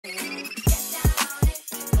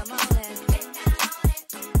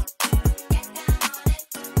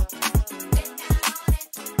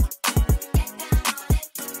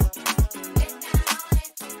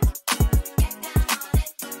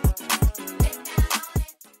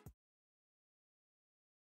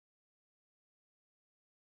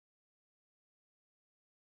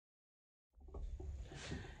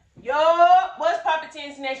Yo, what's poppin'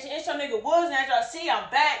 TNT Nation? It's your nigga Woods, and as y'all see, I'm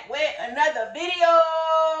back with another video.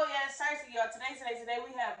 Yes, seriously, y'all. Today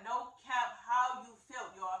we have NoCap. How you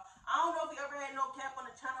felt, y'all? I don't know if we ever had NoCap on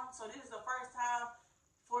the channel, so this is the first time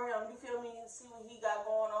for him. You feel me? See what he got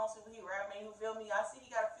going on. See what he rapping. You feel me? I see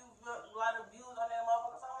he got a lot of views on that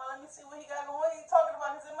motherfucker. So I'm like, let me see what he got going. What he talking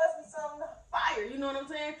about? Cause it must be something fire. You know what I'm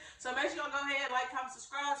saying? So make sure y'all go ahead, like, comment,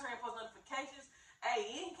 subscribe, turn on post notifications. Hey,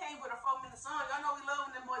 he came with a 4-minute song. Y'all know we love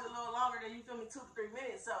when them boys a little longer than, you feel me, 2 to 3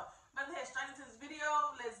 minutes. So let's head straight into this video.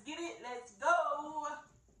 Let's get it. Let's go.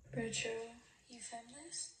 Retro, you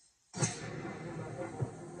feminist?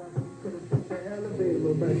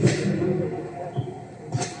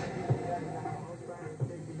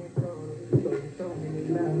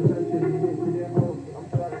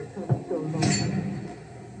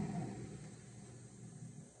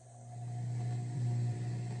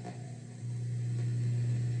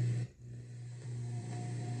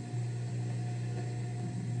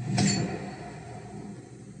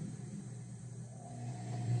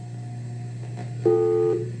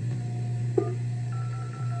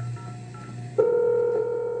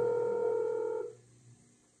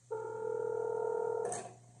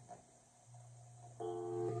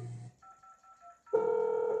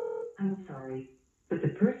 I'm sorry, but the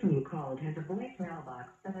person you called has a voicemail box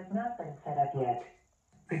that has not been set up yet.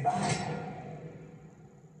 Goodbye.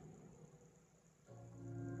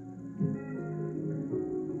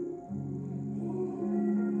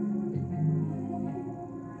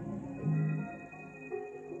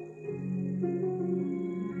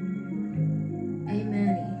 Hey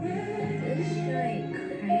Manny, this joint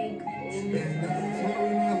crank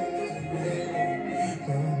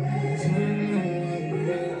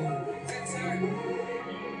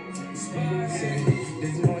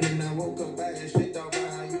This morning I woke up, I asked straight out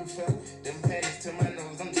how you felt. Them panties to my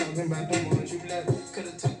nose, I'm talking about the ones you left.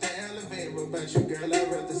 Could've took the elevator about you, girl,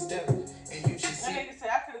 I'd rather step. And you should see. That nigga said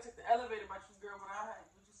I could've took the elevator about you, girl, but I had.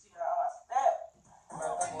 Would you see how I step?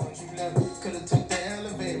 About the ones you left. Could've took the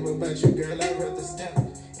elevator about you, girl, I'd rather step.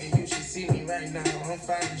 And you should see me right now, I'm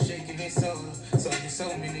finally shaking it so. So there's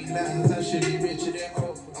so many lies, I should be richer than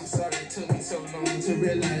hope. I'm sorry it took me so long to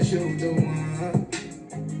realize you're the one.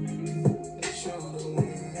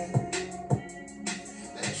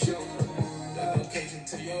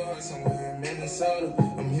 Somewhere in Minnesota,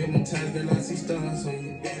 I'm hypnotized, girl, I see stars when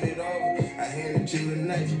you bend it over. I handed you a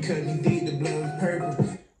knife, you cut me deep, the blood was purple.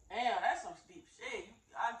 Damn, that's some deep shit.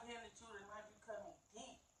 I handed you the knife, you cut me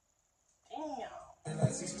deep. Damn. Girl,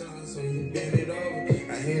 I see stars when you bend it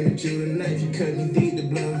over. I handed you a knife, you cut me deep, the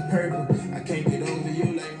blood was purple. I can't get over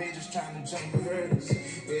you like me just trying to jump the hurdles.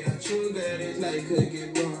 Without you, girl, this life could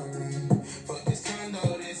get boring. Fuck this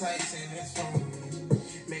condo, this ice and this phone.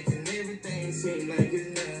 Making everything seem like it's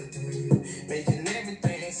nothing. Making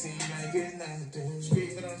everything seem like it's nothing.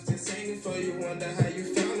 Scream, but I'm still singing for you. Wonder how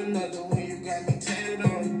you found another when you got me tatted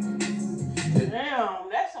on you. Damn,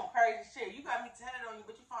 that's some crazy shit. You got me tatted on you,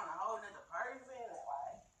 but you found a whole nother person.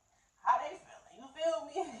 Like, how they feeling? You feel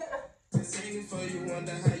me? Still singing for you.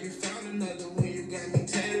 Wonder how you found another when you got me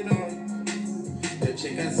tatted on you. The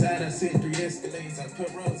chick outside, I sit 3 escalades. I put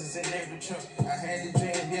roses in every trunk. I had a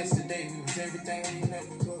dream yesterday. We was everything we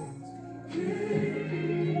never was.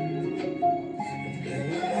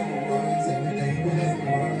 Everything we never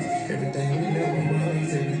was. Everything we never was.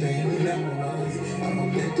 Everything we never was. I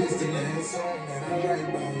hope that this the last song that I write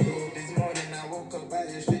about you. This morning I woke up, I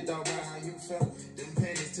asked straight out about how you felt. Them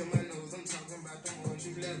panties to my nose, I'm talking about the ones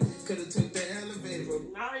you left. Could've took the elevator.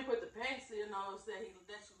 Now he put the panties to your nose, said that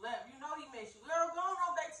you left. You know he missed you. Girl, go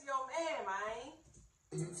on back to your man, man.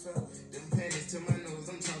 You felt them panties to my nose,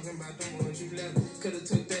 I'm talking about the ones you left. Could've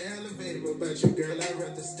took the elevator about you, girl, I'd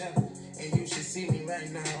rather step. And you should see me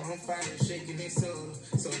right now, I'm finally shaking it so.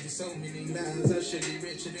 So there's so many lies, I should be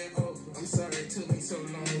richer than hope. I'm sorry it took me so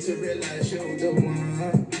long to realize you're the one.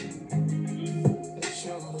 That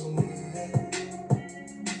you're the one.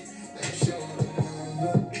 That you're the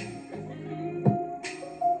one.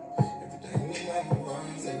 Everything we never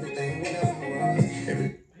was, everything we never was.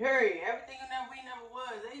 Period. Everything we never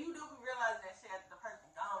was. And you do be realizing that shit after the person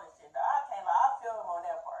gone and shit. Dog. I can't lie. I feel him on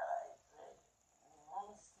that part. Like,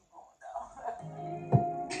 let's keep going, dog.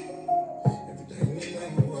 Everything we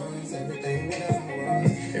never was, everything we never was,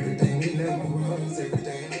 everything we never was,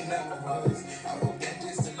 everything we never was. I hope that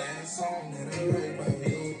this the last song that I write about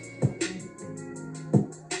you.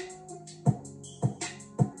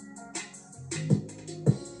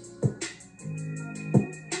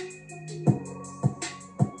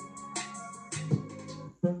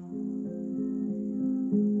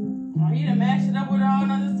 He done mashed it up with a whole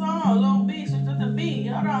nother song. A little beat, switch up the beat.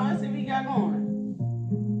 Hold on, let's see what he got going.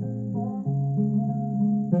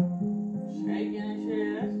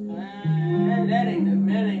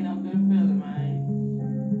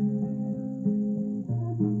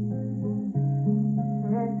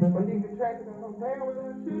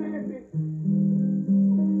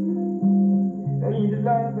 needed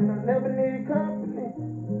love and I never needed company.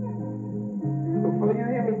 Before you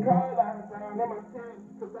hear me call, I sound in my chest.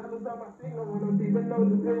 Cause I was on my signal when I'm deep in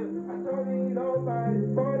those bills. I don't need nobody,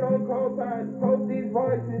 phone no co-pilot. Hope these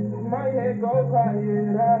voices in my head go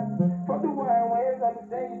quiet. Fuck the wine waves,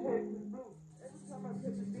 understand you chase is blue. Every time I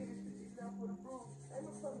catch a beat, it's 50 left with a bruise. Ain't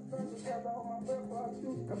no fucking struggle, cause I hold my breath while I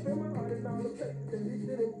shoot. I feel my heart in all the places that this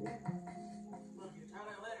shit is. Look, you try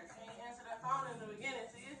that letter. She ain't answer that phone in the beginning.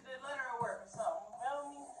 See, it's the letter at work or something. You feel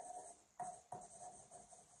me?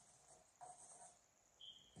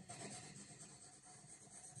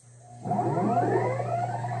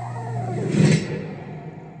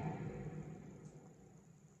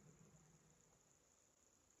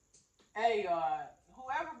 Hey,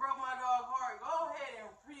 whoever broke my dog heart, go ahead and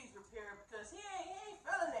please repair it because he ain't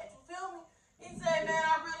feeling that. You feel me? He said, man,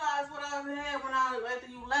 I realized what I had when after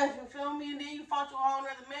you left. You feel me? And then you fought your whole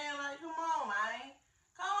other man. Like, come on, man.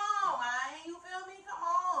 Come on, man. You feel me? Come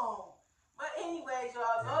on. But anyways,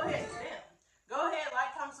 y'all, go ahead. Damn. Go ahead,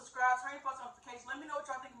 like, comment, subscribe, turn your post notifications. Let me know what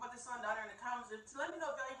y'all think about this song down there in the comments. Let me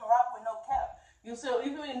know if y'all even rock with NoCap. You feel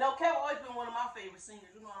me? NoCap always been one of my favorite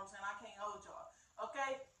singers. You know what I'm saying? I can't hold y'all.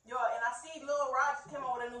 Okay? Yo, and I see Lil Rogers came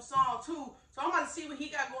out with a new song too. So I'm about to see what he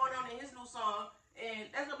got going on in his new song. And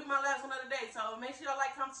that's gonna be my last one of the day. So make sure y'all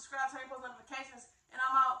like, comment, subscribe, turn your post notifications. And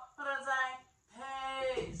I'm out. Put on the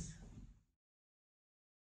Peace.